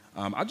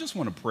I just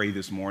want to pray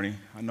this morning.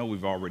 I know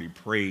we've already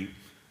prayed,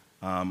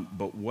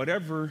 but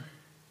whatever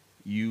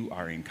you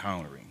are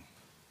encountering,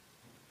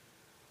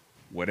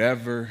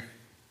 whatever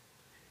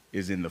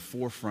is in the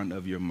forefront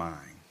of your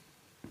mind,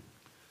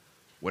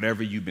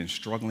 whatever you've been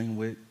struggling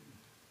with,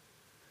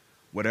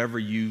 whatever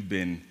you've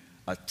been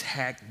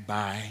attacked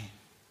by,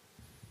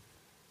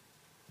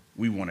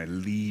 we want to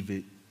leave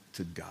it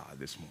to God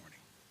this morning.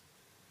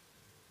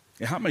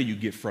 And how many of you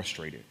get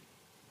frustrated?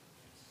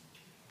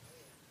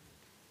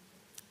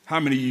 How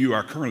many of you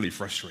are currently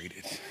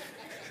frustrated?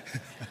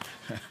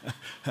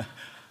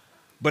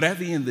 But at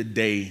the end of the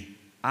day,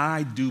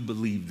 I do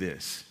believe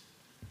this,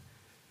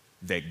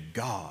 that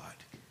God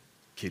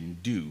can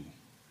do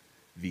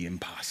the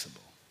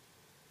impossible.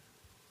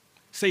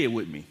 Say it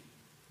with me.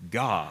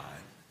 God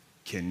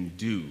can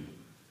do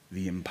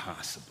the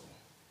impossible.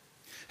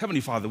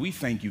 Heavenly Father, we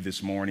thank you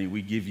this morning.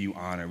 We give you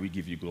honor. We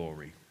give you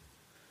glory.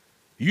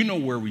 You know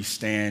where we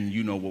stand.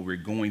 You know what we're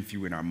going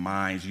through in our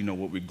minds. You know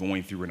what we're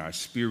going through in our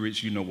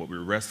spirits. You know what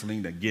we're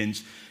wrestling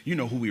against. You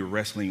know who we're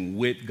wrestling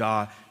with,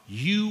 God.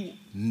 You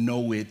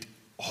know it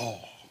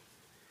all.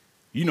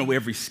 You know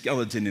every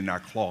skeleton in our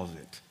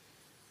closet.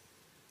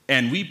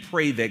 And we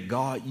pray that,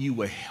 God, you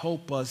will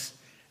help us,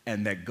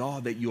 and that,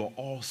 God, that you will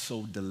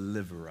also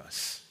deliver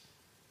us.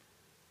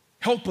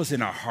 Help us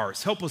in our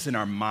hearts. Help us in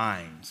our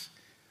minds.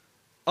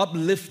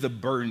 Uplift the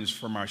burdens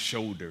from our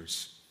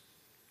shoulders.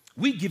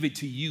 We give it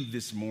to you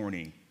this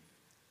morning.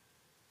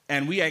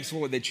 And we ask,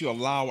 Lord, that you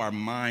allow our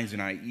minds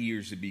and our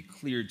ears to be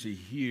clear to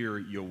hear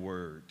your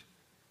word.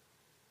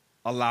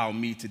 Allow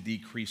me to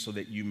decrease so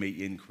that you may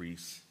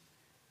increase.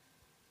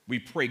 We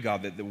pray,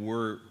 God, that the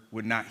word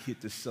would not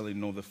hit the ceiling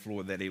nor the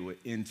floor, that it would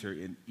enter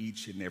in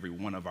each and every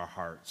one of our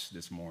hearts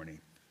this morning.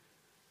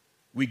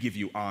 We give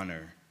you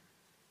honor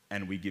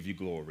and we give you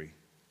glory.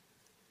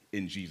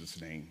 In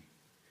Jesus' name,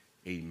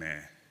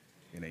 amen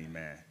and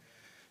amen.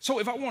 So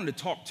if I wanted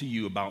to talk to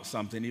you about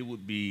something, it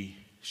would be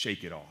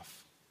shake it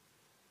off.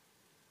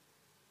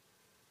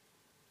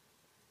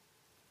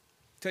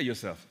 Tell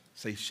yourself,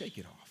 say, shake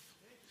it off.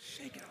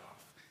 Shake it off.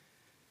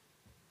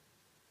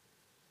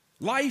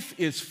 Life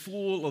is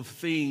full of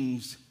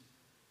things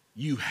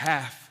you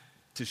have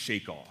to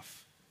shake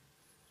off,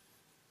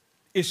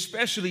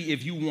 especially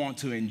if you want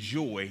to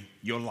enjoy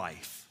your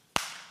life.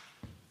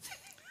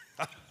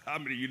 How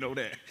many of you know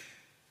that?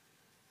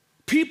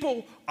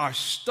 People are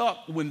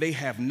stuck when they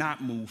have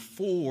not moved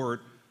forward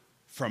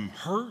from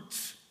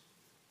hurts,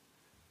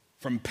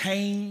 from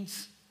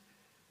pains,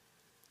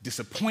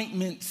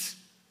 disappointments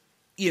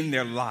in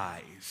their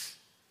lives.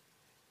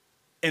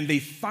 And they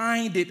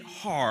find it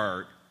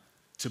hard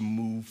to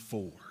move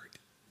forward.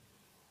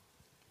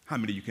 How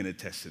many of you can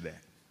attest to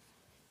that?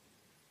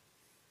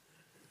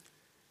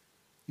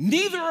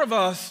 Neither of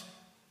us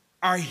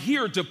are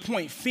here to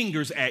point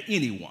fingers at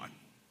anyone.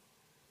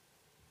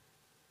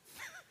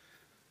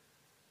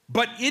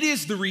 But it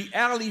is the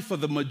reality for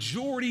the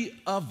majority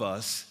of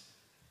us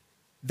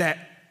that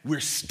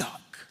we're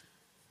stuck.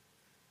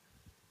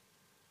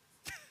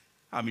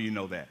 How many of you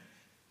know that?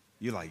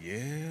 You're like,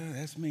 yeah,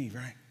 that's me,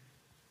 right?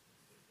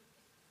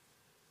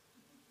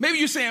 Maybe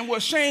you're saying,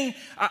 well, Shane,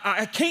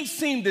 I can't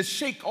seem to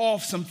shake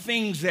off some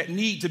things that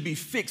need to be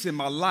fixed in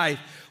my life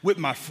with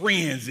my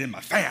friends and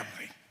my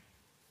family.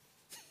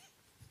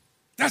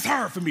 That's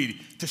hard for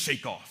me to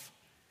shake off.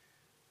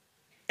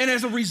 And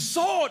as a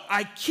result,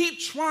 I keep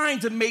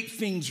trying to make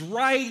things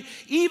right,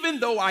 even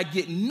though I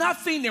get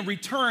nothing in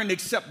return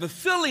except the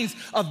feelings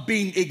of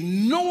being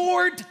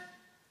ignored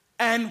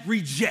and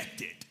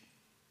rejected.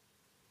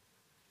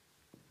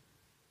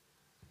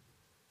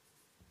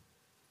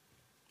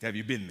 Have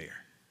you been there?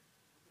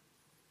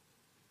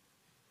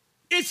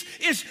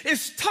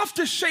 It's tough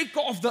to shake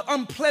off the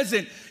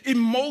unpleasant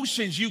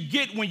emotions you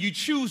get when you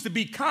choose to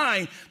be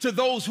kind to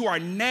those who are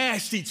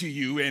nasty to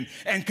you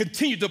and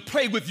continue to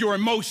play with your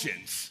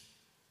emotions.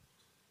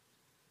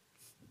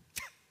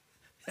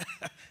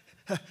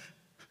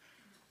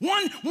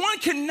 One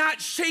cannot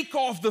shake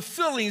off the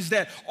feelings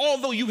that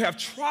although you have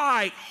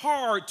tried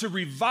hard to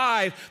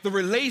revive the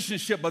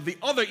relationship, but the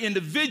other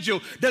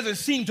individual doesn't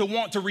seem to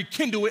want to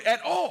rekindle it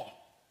at all.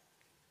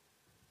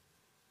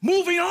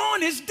 Moving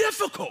on is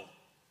difficult.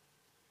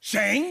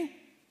 Shane,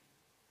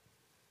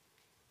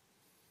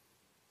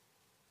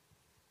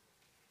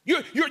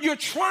 you're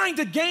trying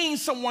to gain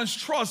someone's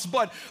trust,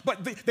 but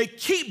they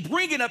keep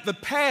bringing up the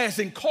past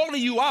and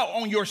calling you out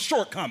on your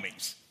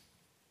shortcomings.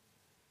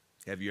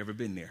 Have you ever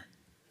been there?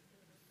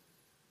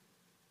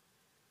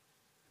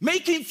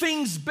 Making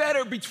things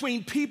better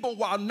between people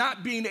while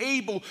not being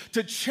able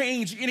to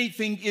change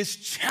anything is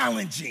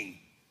challenging.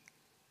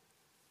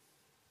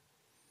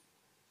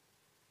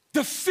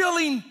 The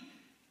feeling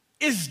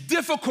is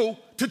difficult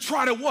to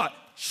try to what?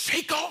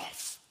 Shake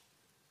off.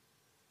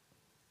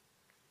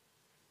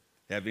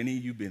 Have any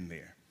of you been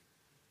there?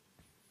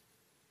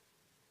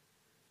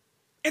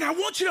 And I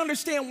want you to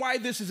understand why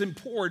this is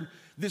important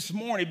this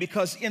morning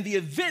because in the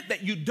event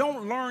that you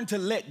don't learn to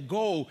let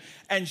go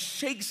and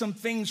shake some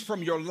things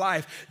from your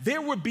life,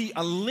 there would be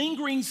a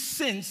lingering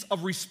sense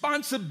of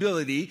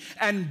responsibility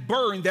and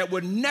burden that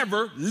would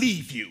never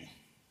leave you.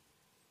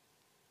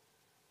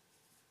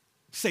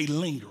 Say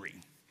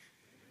lingering.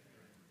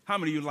 How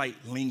many of you like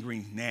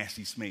lingering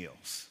nasty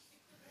smells?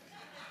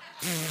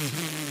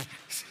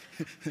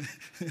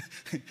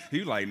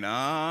 You like,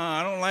 nah,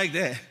 I don't like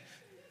that.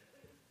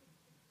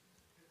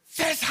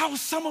 That's how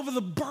some of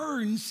the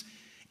burdens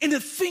and the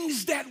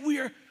things that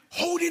we're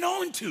holding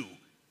on to.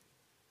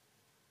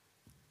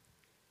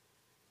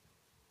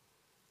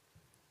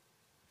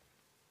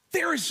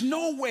 There is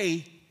no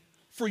way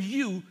for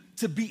you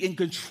to be in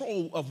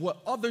control of what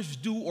others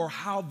do or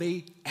how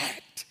they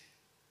act.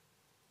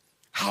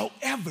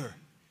 However,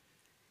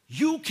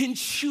 you can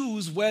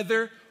choose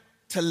whether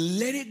to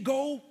let it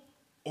go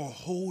or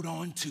hold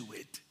on to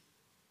it.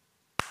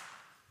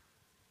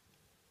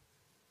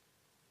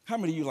 How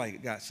many of you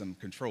got some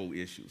control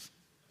issues?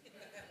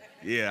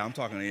 Yeah, I'm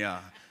talking to y'all.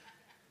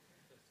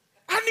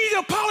 I need an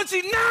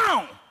apology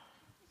now.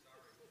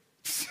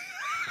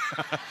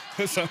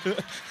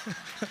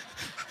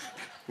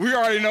 We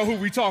already know who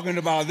we're talking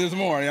about this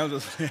morning. I'm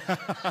just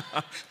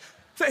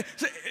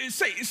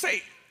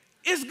say,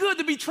 it's good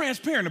to be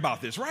transparent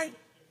about this, right?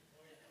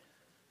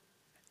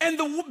 And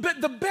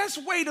the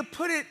best way to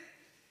put it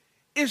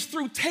is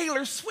through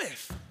Taylor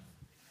Swift.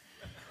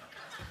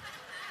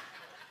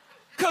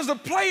 Because the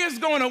player's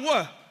going to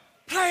what?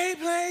 Play,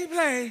 play,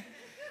 play.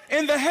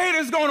 And the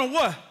hater's going to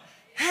what?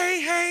 Hey,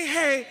 hey,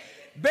 hey.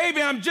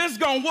 Baby, I'm just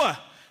going to what?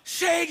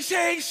 Shake,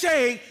 shake,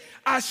 shake.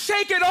 I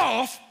shake it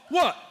off.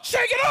 What?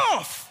 Shake it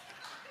off.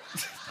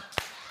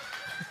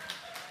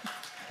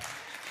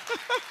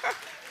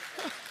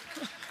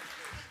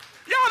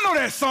 Y'all know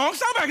that song.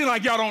 Stop acting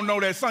like y'all don't know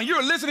that song. You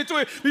were listening to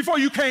it before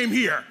you came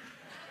here.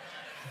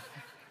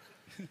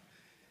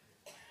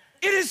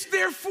 It is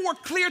therefore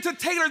clear to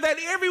Taylor that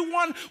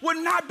everyone would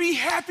not be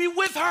happy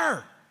with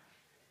her.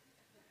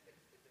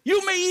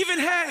 You may even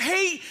have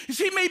hate.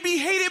 She may be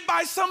hated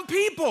by some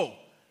people.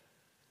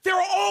 There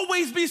will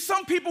always be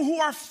some people who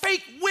are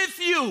fake with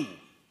you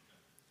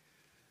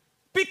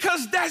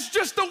because that's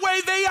just the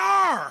way they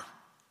are.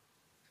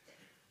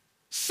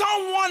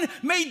 Someone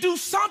may do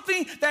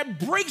something that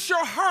breaks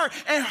your heart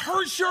and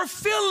hurts your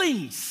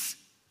feelings.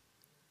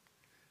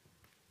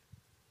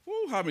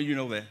 Woo, how many of you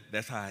know that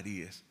that's how it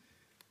is?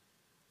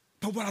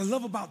 But what I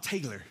love about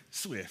Taylor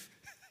Swift,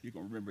 you're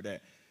going to remember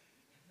that.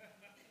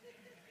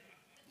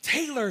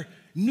 Taylor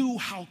knew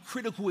how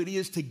critical it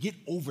is to get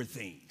over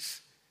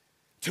things,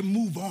 to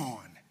move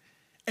on,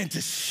 and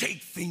to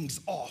shake things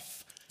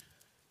off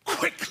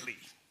quickly.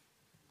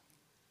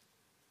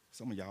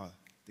 Some of y'all are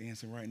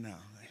dancing right now.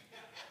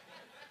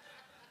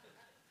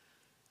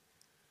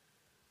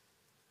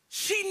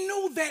 She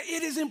knew that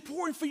it is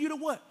important for you to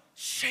what?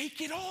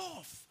 Shake it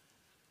off.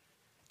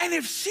 And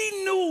if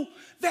she knew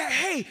that,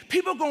 hey,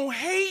 people going to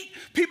hate,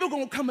 people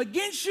going to come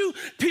against you,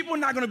 people are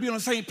not going to be on the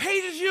same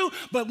page as you,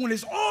 but when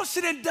it's all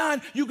said and done,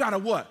 you got to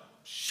what?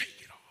 Shake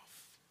it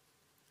off.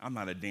 I'm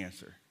not a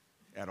dancer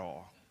at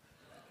all,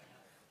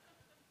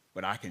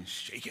 but I can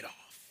shake it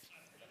off.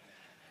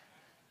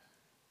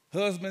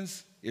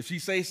 Husbands, if she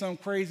says something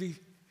crazy,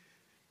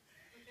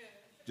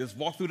 just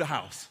walk through the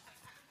house.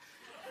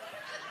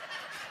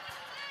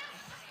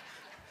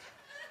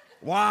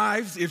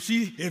 Wives, if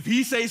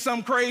he says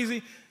something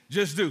crazy,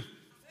 just do.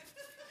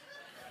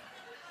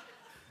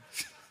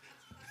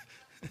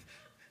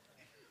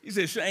 He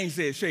said, Shane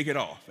said, shake it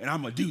off, and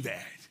I'm going to do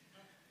that.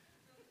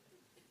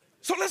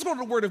 So let's go to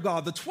the Word of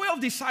God. The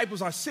 12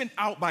 disciples are sent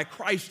out by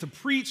Christ to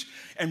preach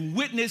and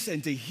witness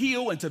and to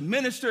heal and to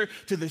minister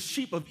to the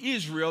sheep of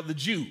Israel, the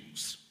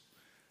Jews.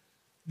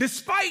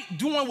 Despite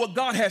doing what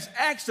God has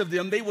asked of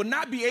them, they will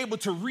not be able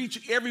to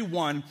reach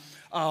everyone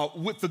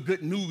with the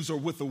good news or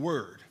with the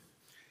Word.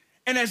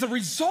 And as a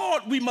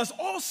result, we must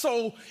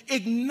also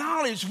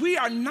acknowledge we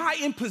are not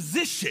in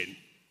position,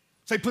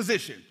 say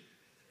position,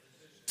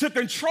 to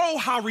control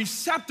how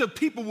receptive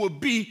people will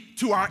be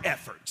to our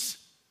efforts.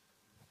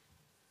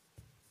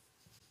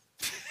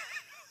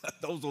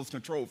 Those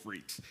control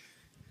freaks.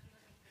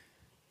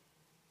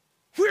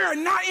 We are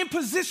not in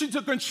position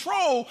to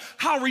control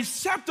how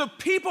receptive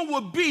people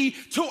will be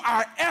to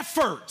our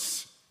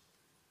efforts.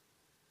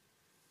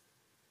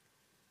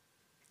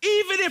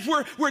 Even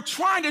if we're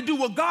trying to do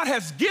what God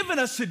has given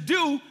us to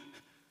do,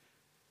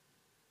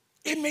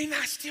 it may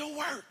not still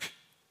work.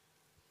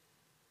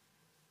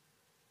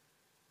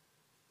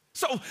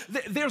 So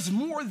there's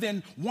more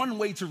than one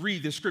way to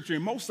read this scripture,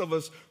 and most of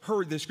us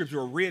heard this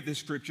scripture or read this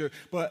scripture,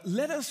 but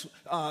let us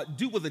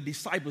do what the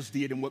disciples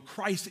did and what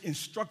Christ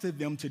instructed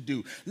them to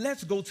do.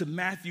 Let's go to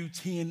Matthew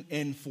 10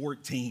 and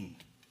 14.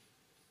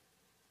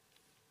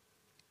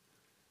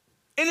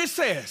 And it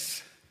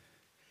says,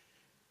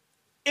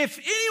 if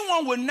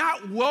anyone would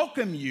not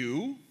welcome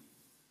you,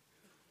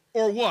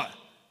 or what?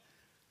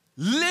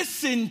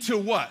 Listen to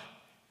what?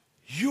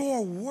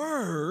 Your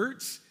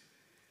words,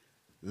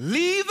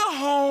 leave the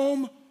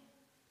home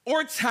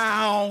or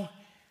town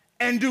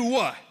and do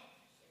what?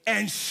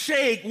 and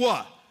shake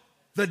what?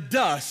 The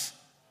dust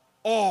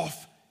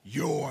off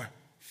your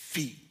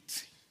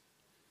feet.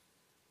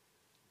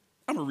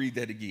 I'm going to read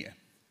that again.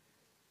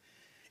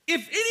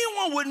 If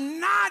anyone would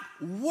not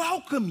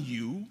welcome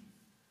you,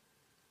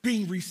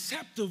 being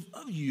receptive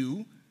of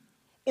you,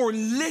 or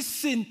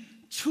listen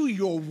to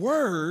your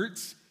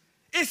words,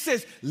 it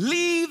says,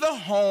 leave the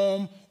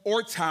home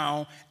or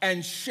town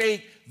and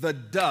shake the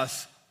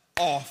dust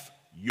off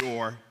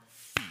your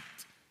feet.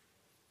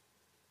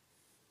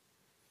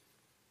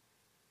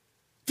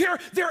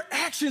 Their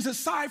actions,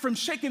 aside from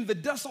shaking the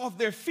dust off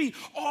their feet,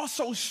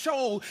 also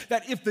show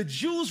that if the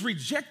Jews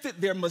rejected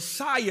their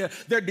Messiah,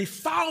 their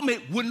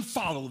defilement wouldn't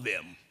follow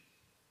them.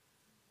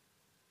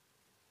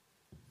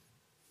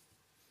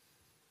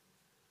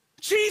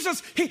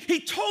 Jesus, he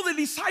told the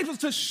disciples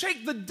to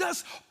shake the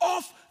dust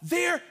off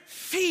their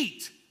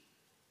feet,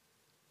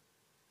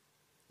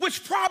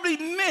 which probably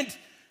meant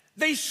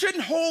they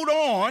shouldn't hold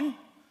on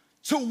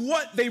to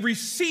what they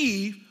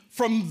received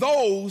from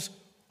those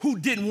who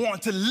didn't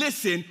want to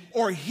listen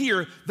or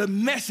hear the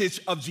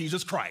message of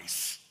Jesus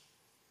Christ.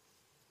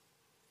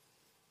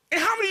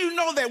 And how many of you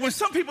know that when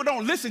some people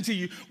don't listen to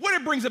you, what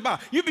it brings about?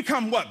 You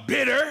become what?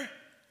 Bitter?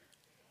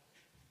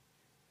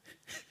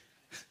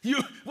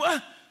 You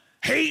what?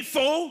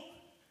 Hateful?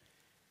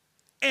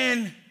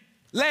 And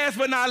last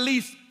but not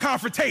least,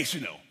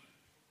 confrontational.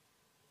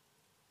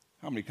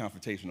 How many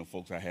confrontational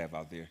folks I have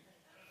out there?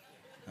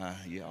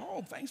 Yeah.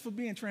 Oh, thanks for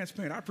being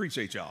transparent. I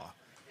appreciate y'all.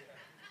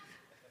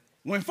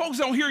 When folks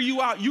don't hear you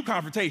out, you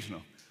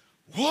confrontational.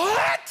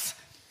 What?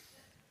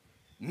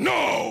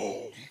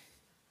 No.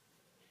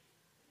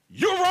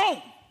 You're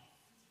wrong.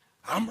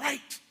 I'm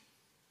right.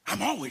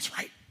 I'm always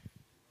right.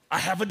 I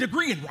have a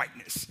degree in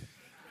rightness.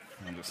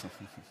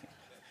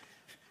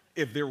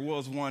 If there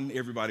was one,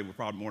 everybody would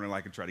probably more than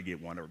likely try to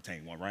get one or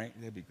obtain one, right?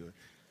 That'd be good.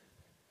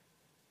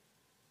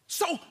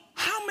 So,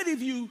 how many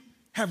of you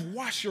have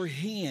washed your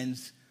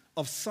hands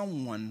of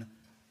someone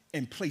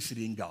and placed it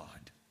in God?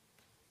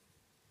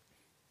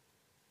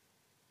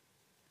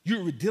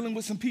 You were dealing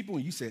with some people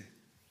and you said,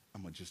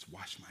 I'm going to just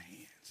wash my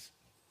hands.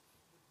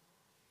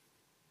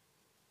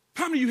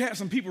 How many of you have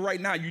some people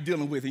right now you're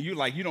dealing with and you're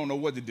like, you don't know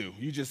what to do?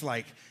 You just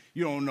like,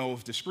 you don't know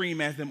if to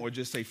scream at them or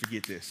just say,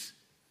 forget this.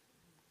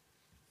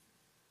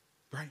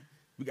 Right?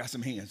 We got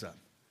some hands up.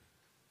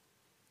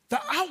 The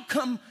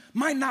outcome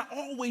might not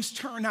always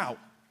turn out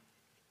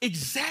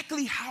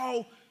exactly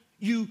how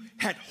you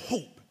had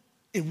hoped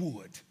it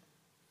would.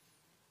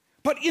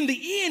 But in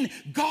the end,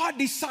 God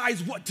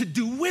decides what to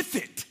do with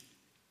it.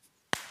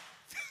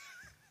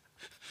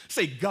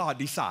 Say, God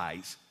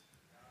decides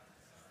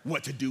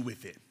what to do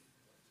with it.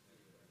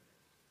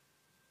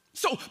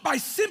 So by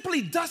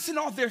simply dusting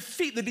off their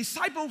feet, the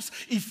disciples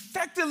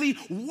effectively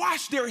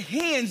washed their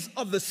hands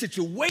of the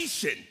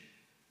situation.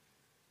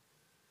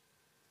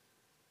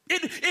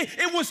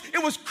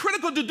 It was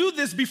critical to do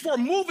this before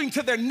moving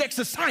to their next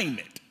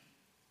assignment.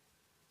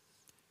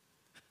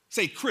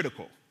 Say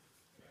critical.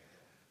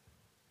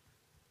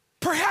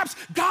 Perhaps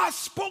God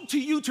spoke to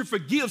you to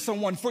forgive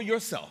someone for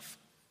yourself,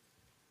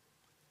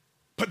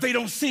 but they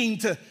don't seem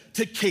to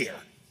care.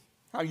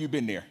 How you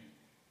been there?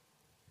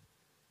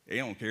 They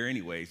don't care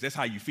anyways. That's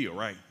how you feel,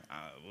 right?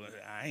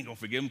 I ain't gonna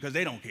forgive them because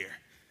they don't care.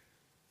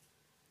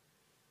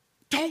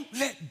 Don't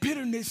let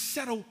bitterness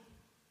settle,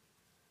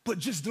 but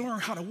just learn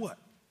how to what?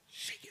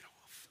 Shake it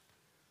off.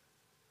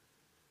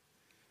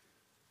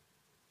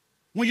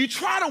 When you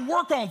try to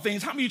work on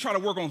things, how many of you try to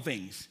work on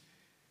things?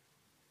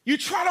 You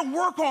try to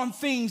work on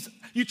things,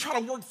 you try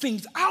to work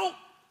things out,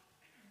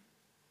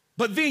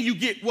 but then you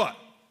get what?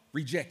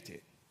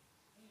 Rejected.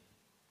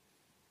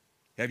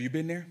 Have you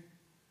been there?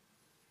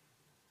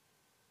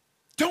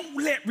 Don't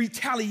let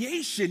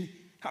retaliation,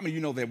 how many of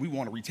you know that we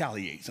want to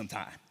retaliate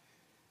sometime?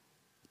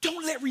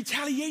 Don't let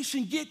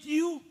retaliation get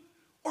you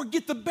or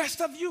get the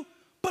best of you,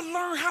 but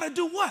learn how to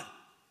do what?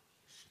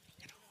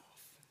 Shake it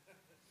off.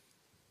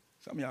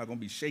 Some of y'all are going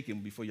to be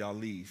shaking before y'all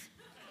leave.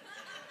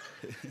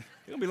 You're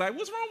going to be like,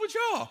 what's wrong with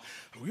y'all?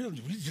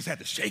 We just had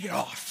to shake it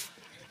off.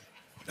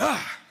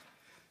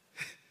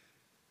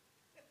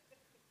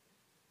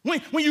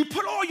 When you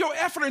put all your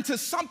effort into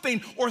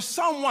something or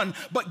someone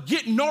but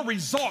get no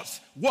results,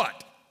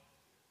 what?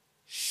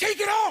 Shake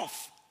it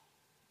off.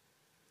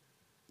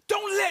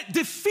 Don't let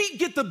defeat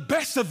get the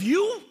best of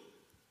you.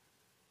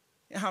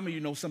 And how many of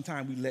you know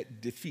sometimes we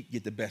let defeat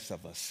get the best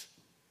of us?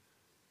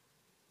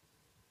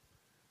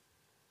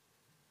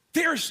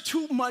 There's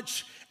too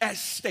much at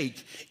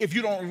stake if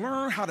you don't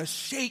learn how to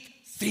shake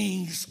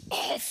things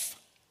off.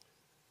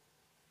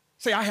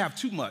 Say, I have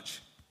too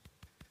much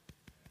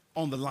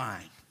on the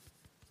line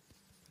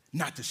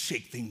not to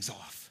shake things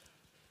off.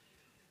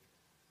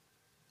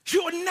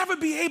 You will never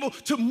be able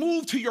to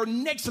move to your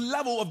next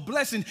level of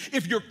blessing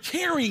if you're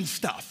carrying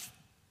stuff.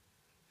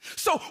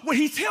 So when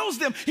he tells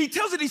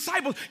the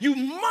disciples, you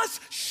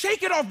must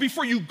shake it off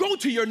before you go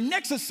to your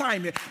next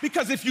assignment,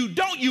 because if you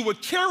don't, you will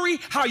carry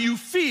how you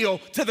feel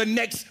to the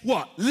next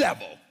what?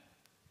 Level.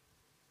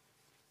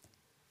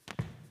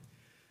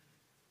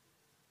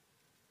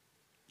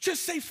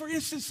 Just say, for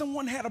instance,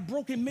 someone had a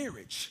broken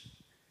marriage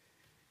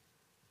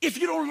if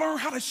you don't learn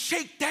how to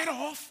shake that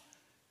off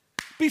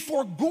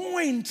before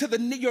going to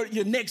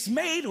your next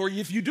mate, or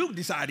if you do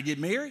decide to get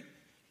married,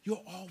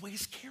 you'll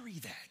always carry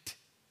that.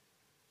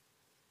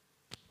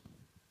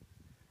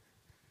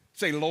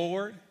 Say,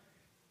 Lord,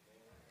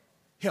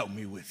 help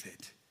me with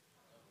it.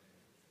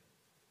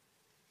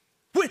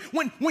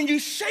 When you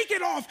shake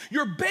it off,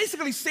 you're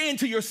basically saying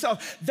to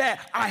yourself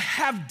that I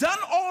have done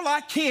all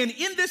I can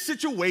in this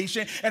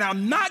situation, and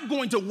I'm not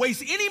going to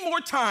waste any more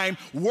time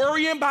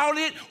worrying about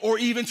it or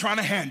even trying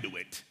to handle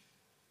it.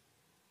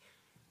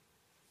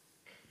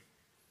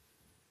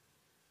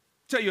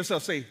 Tell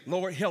yourself, say,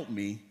 Lord, help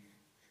me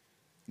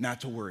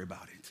not to worry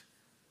about it.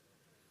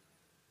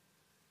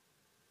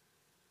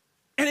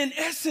 And in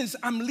essence,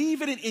 I'm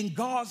leaving it in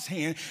God's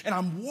hand, and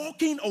I'm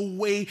walking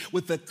away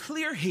with a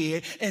clear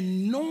head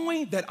and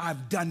knowing that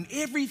I've done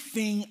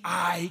everything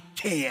I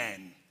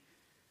can.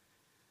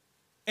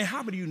 And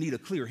how many of you need a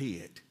clear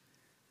head?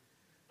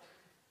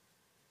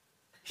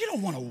 You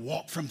don't want to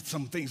walk from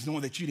some things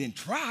knowing that you didn't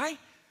try,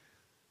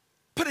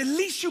 but at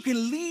least you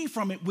can leave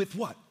from it with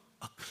what?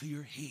 A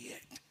clear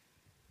head.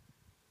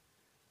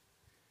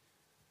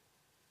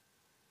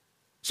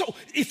 So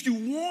if you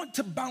want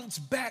to bounce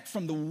back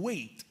from the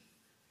weight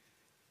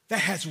that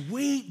has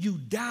weighed you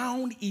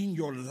down in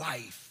your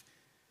life,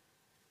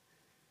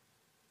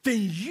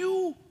 then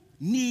you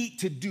need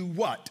to do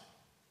what?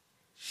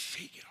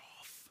 Shake it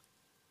off.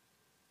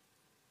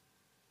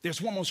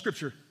 There's one more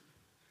scripture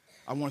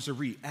I want us to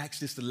read. Acts,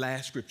 this is the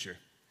last scripture.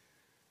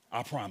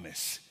 I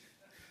promise.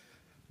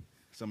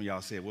 Some of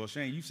y'all said, well,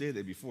 Shane, you said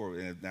that before,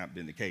 and it's not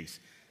been the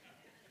case.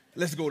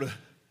 Let's go to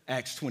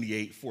Acts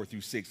 28,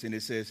 4-6, and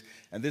it says,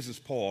 and this is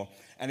Paul,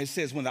 and it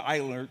says, when the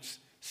islanders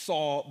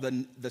saw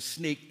the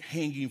snake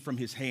hanging from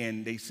his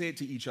hand, they said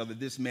to each other,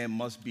 this man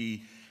must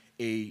be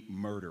a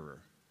murderer.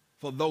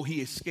 For though he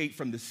escaped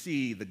from the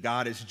sea, the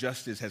goddess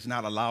Justice has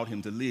not allowed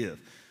him to live.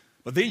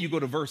 But then you go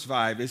to verse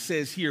 5. It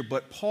says here,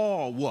 but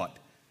Paul what?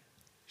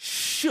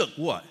 Shook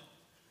what?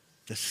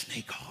 The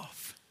snake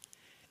off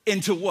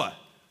into what?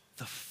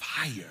 The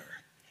fire.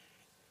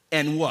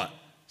 And what?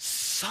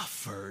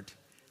 Suffered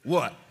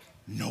what?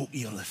 No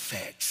ill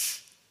effects.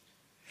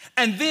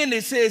 And then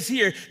it says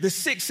here, the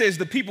 6 says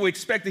the people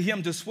expected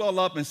him to swell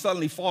up and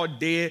suddenly fall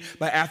dead.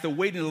 But after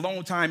waiting a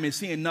long time and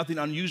seeing nothing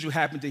unusual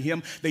happen to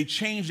him, they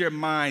changed their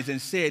minds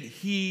and said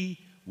he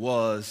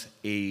was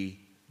a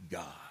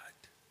god.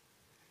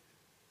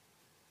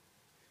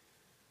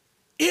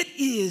 It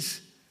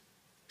is,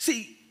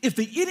 see, if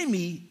the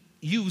enemy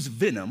used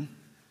venom,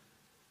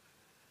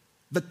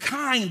 the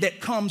kind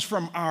that comes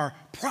from our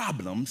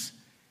problems,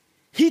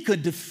 he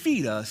could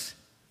defeat us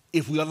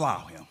if we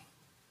allow him.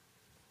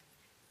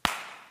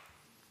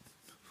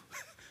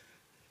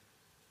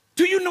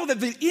 Do you know that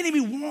the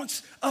enemy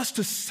wants us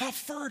to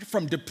suffer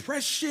from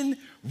depression,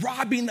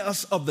 robbing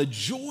us of the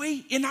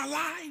joy in our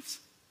lives?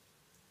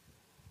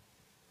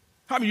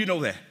 How many of you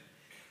know that?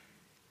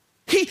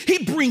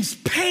 He brings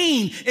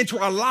pain into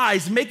our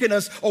lives, making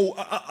us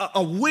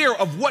aware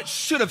of what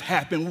should have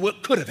happened,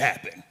 what could have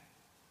happened.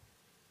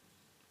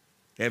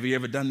 Have you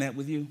ever done that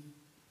with you?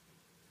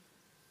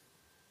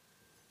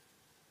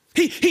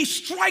 He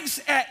strikes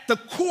at the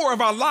core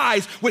of our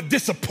lives with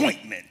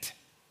disappointment.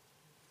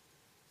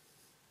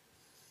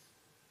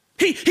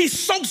 He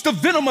soaks the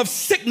venom of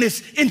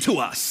sickness into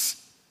us.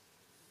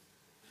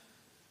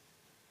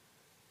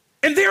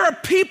 And there are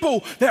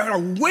people that are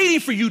waiting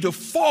for you to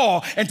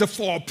fall and to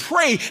fall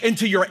prey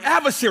into your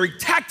adversary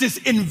tactics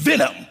in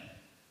venom.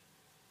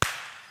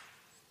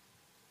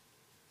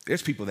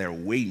 There's people that are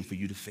waiting for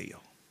you to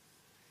fail.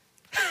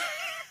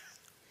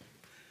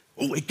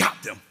 Oh, it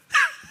got them.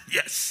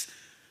 Yes.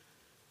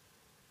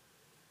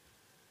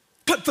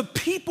 But the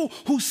people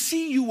who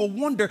see you will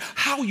wonder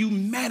how you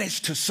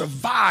managed to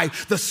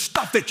survive the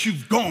stuff that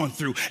you've gone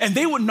through. And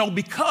they would know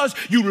because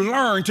you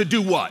learned to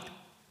do what?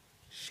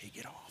 Shake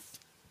it off.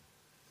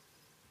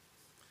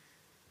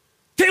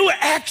 They would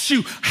ask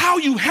you how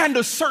you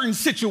handle certain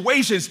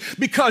situations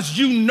because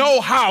you know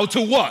how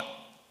to what?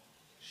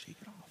 Shake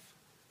it off.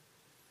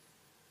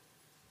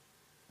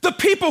 The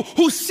people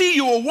who see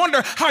you will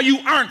wonder how you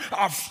aren't,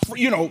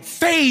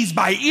 fazed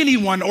by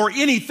anyone or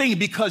anything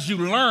because you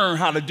learn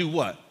how to do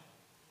what?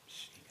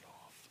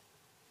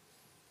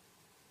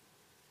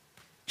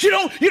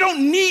 You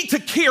don't need to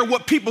care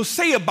what people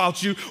say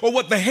about you or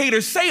what the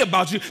haters say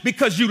about you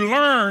because you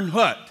learn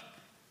what?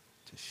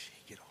 To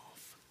shake it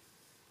off.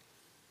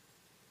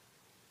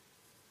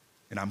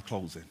 And I'm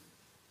closing.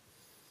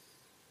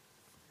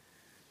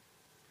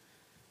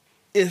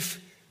 If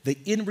the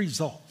end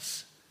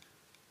results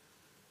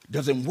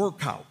doesn't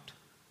work out,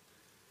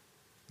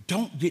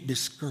 don't get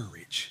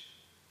discouraged.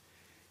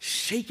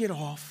 Shake it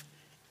off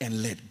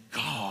and let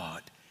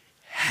God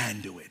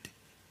handle it.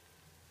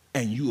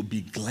 And you will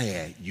be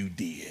glad you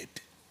did.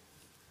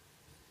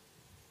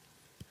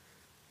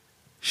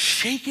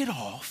 Shake it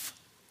off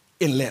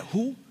and let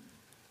who?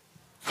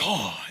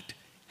 God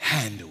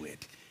handle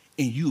it.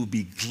 And you will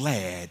be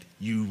glad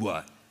you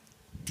what?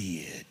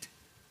 Did.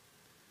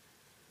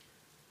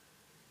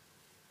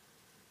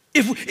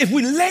 If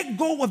we let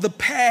go of the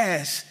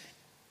past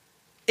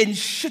and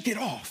shook it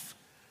off,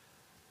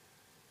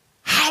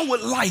 how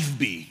would life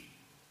be?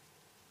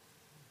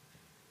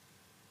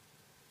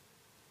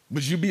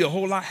 Would you be a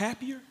whole lot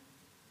happier?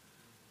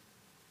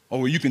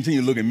 Or will you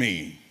continue looking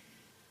mean?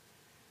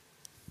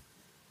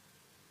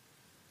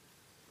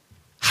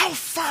 How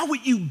far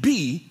would you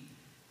be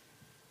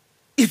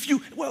if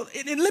you, well,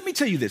 and let me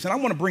tell you this, and I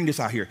want to bring this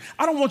out here.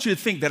 I don't want you to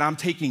think that I'm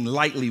taking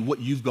lightly what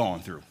you've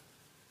gone through.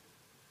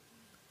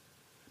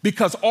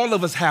 Because all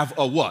of us have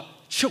a what?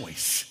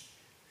 Choice.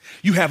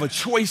 You have a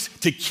choice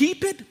to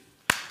keep it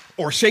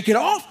or shake it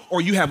off,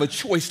 or you have a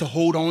choice to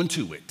hold on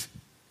to it.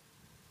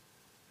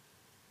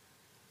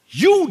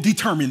 You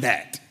determine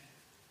that.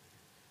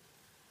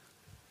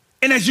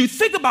 And as you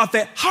think about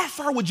that, how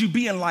far would you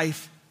be in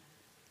life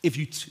if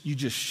you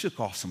just shook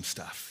off some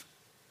stuff?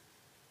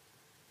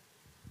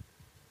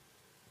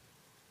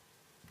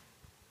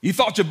 You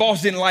thought your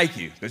boss didn't like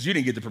you because you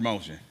didn't get the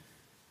promotion.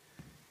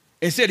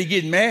 Instead of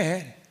getting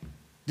mad,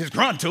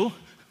 disgruntled,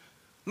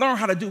 learn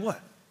how to do what?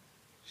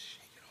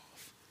 Shake it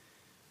off.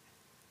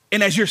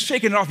 And as you're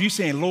shaking it off, you're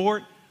saying,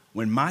 Lord,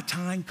 when my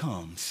time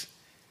comes,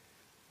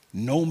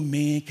 no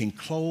man can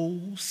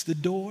close the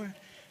door,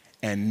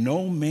 and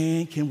no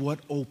man can what?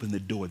 Open the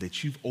door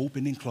that you've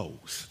opened and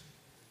closed.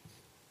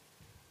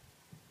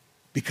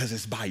 Because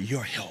it's by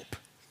your help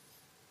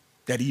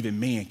that even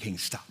man can't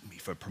stop me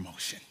for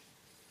promotion.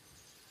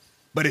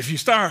 But if you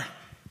start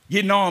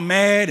getting all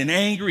mad and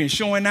angry and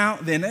showing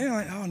out, then they're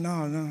like, oh,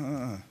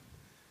 no.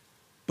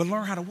 But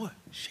learn how to what?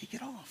 Shake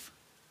it off.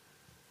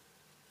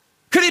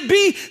 Could it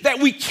be that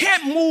we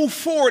can't move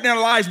forward in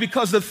our lives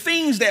because the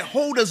things that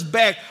hold us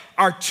back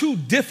are too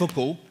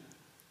difficult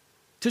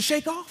to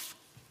shake off?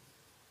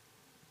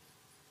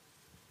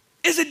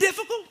 Is it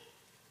difficult?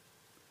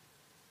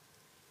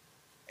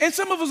 And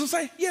some of us will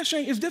say, yeah,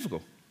 Shane, it's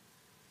difficult.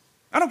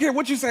 I don't care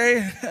what you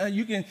say.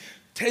 You can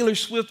Taylor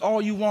Swift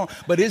all you want,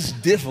 but it's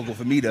difficult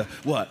for me to,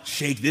 what,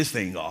 shake this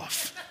thing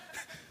off.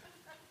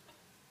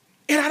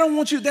 And I don't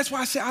want you, that's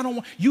why I say I don't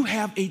want, you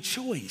have a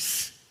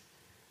choice.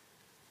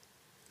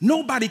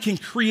 Nobody can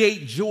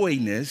create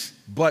joyness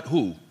but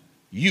who?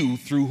 You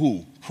through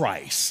who?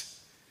 Christ.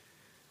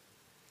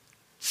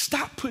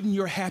 Stop putting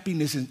your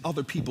happiness in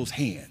other people's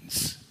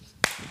hands.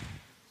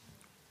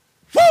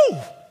 Woo!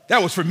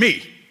 That was for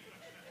me.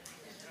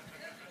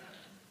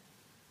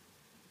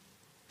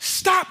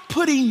 Stop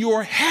putting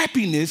your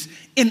happiness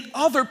in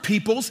other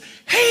people's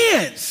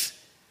hands.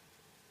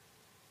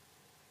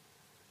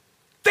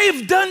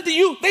 They've done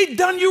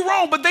you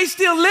wrong, but they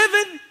still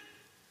living.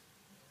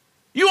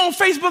 You on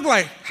Facebook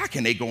like, how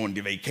can they go on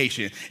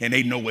vacation and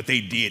they know what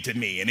they did to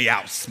me? And they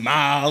out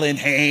smiling,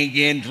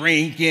 hanging,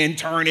 drinking,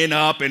 turning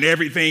up and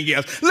everything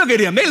else. Look at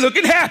them, they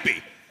looking happy.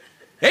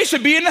 They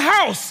should be in the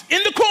house,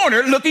 in the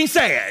corner, looking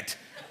sad.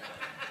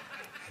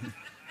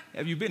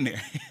 Have you been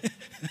there?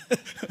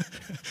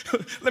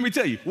 Let me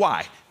tell you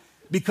why.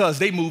 Because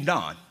they moved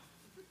on.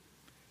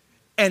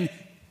 And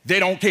they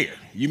don't care.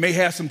 You may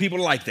have some people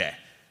like that.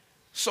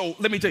 So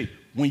let me tell you,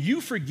 when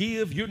you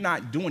forgive, you're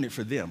not doing it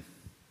for them.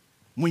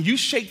 When you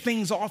shake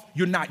things off,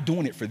 you're not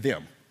doing it for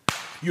them.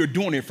 You're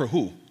doing it for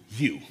who?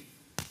 You.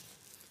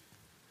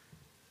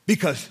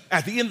 Because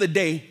at the end of the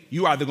day,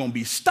 you're either going to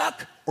be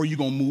stuck or you're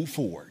going to move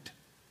forward.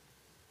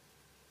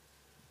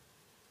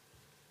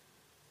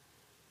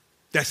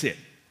 That's it.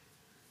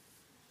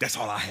 That's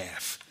all I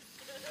have.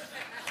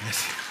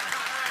 That's it.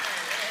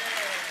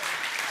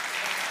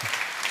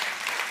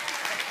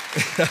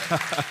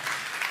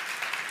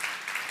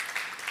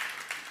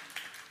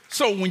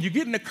 So when you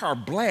get in the car,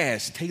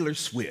 blast Taylor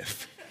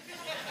Swift.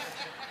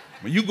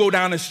 When you go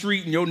down the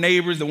street and your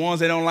neighbors, the ones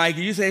that don't like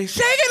you, you say,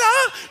 shake it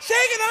off, shake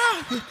it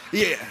off.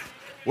 Yeah.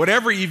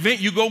 Whatever event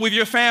you go with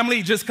your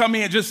family, just come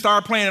in and just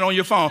start playing it on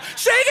your phone.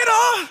 Shake it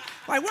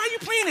off. Like, why are you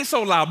playing it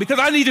so loud? Because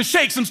I need to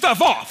shake some stuff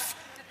off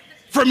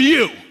from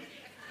you.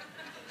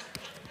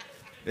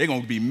 They're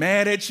going to be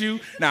mad at you.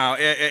 Now,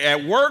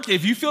 at work,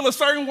 if you feel a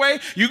certain way,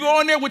 you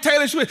go in there with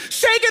Taylor Swift,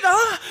 shake it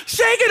off,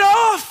 shake it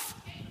off.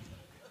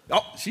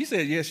 Oh, she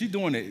said, yeah, she's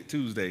doing it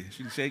Tuesday.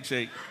 She shake,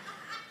 shake.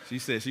 She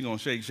said she's going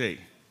to shake, shake.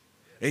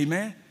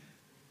 Amen?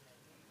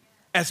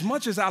 As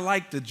much as I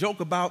like to joke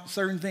about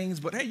certain things,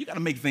 but hey, you got to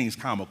make things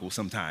comical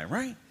sometime,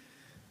 right?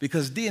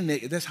 Because then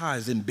that's how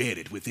it's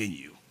embedded within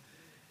you.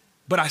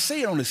 But I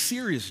say it on a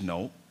serious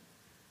note,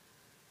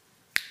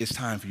 it's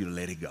time for you to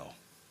let it go.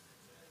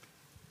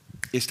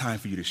 It's time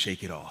for you to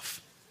shake it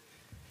off.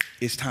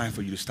 It's time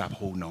for you to stop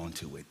holding on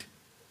to it.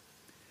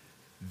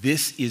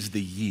 This is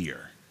the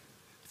year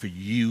for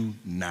you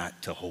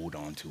not to hold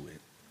on to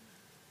it.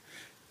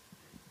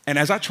 And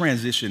as I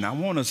transition, I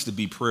want us to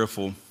be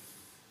prayerful.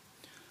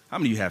 How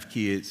many of you have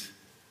kids?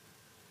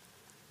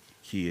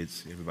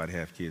 Kids, everybody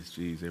have kids.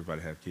 Jeez,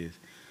 everybody have kids,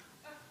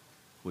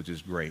 which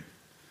is great.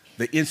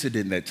 The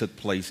incident that took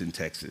place in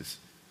Texas.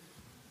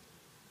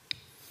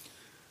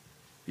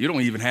 You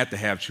don't even have to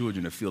have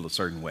children to feel a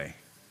certain way.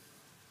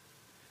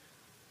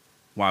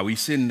 Why we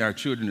send our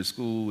children to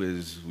school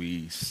is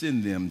we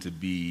send them to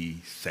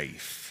be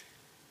safe.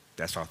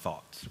 That's our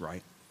thoughts,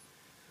 right?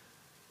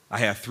 I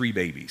have 3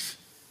 babies.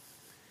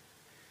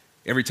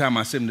 Every time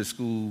I send them to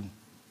school,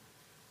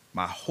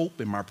 my hope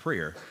and my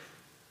prayer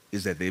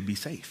is that they'd be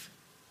safe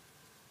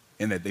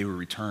and that they would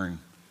return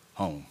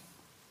home.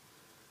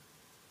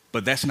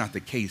 But that's not the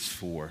case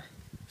for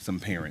some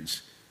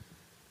parents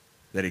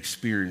that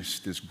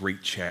experienced this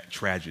great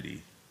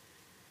tragedy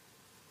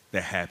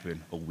that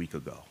happened a week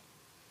ago.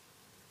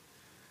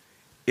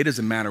 It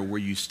doesn't matter where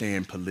you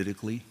stand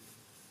politically.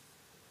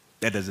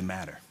 That doesn't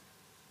matter.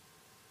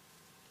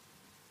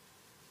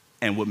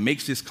 And what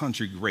makes this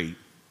country great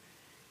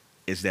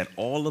is that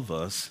all of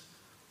us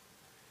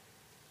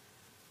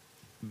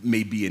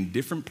may be in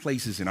different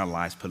places in our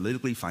lives,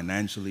 politically,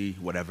 financially,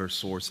 whatever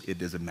source, it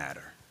doesn't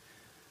matter.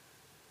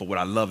 But what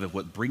I love is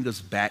what brings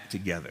us back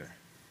together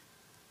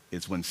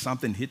is when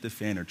something hit the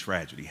fan or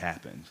tragedy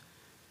happens,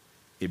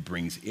 it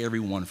brings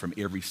everyone from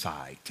every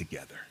side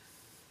together.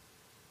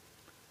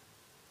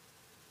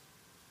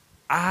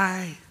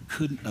 I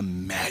couldn't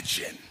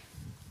imagine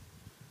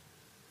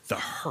the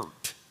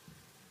hurt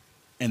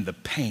and the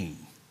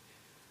pain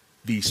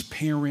these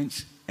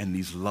parents and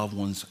these loved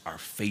ones are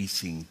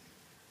facing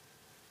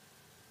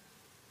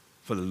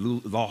for the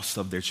loss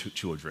of their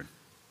children.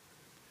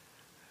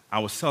 I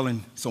was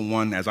telling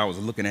someone as I was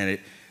looking at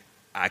it,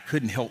 I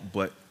couldn't help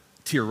but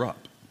tear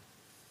up,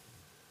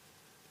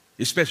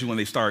 especially when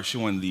they started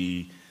showing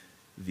the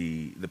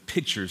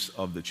pictures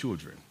of the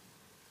children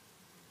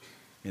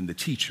and the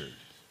teacher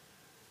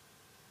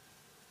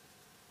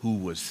who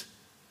was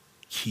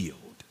killed.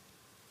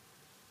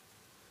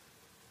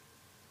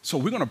 So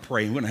we're going to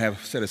pray. We're going to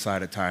have set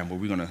aside a time where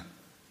we're going to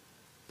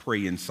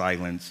pray in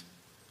silence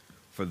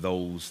for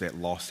those that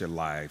lost their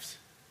lives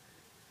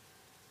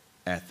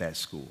at that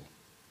school.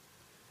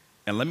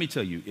 And let me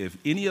tell you, if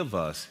any of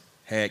us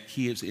had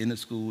kids in the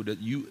school,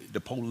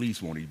 the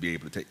police won't even be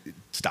able to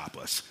stop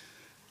us.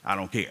 I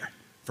don't care,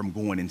 from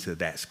going into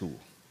that school.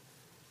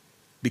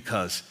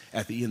 Because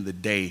at the end of the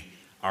day,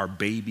 our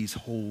babies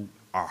hold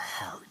our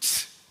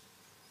hearts.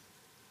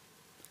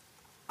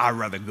 I'd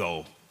rather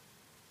go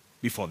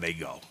before they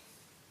go.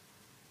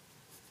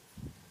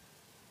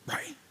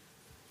 Right?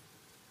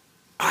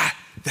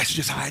 That's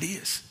just how it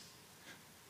is.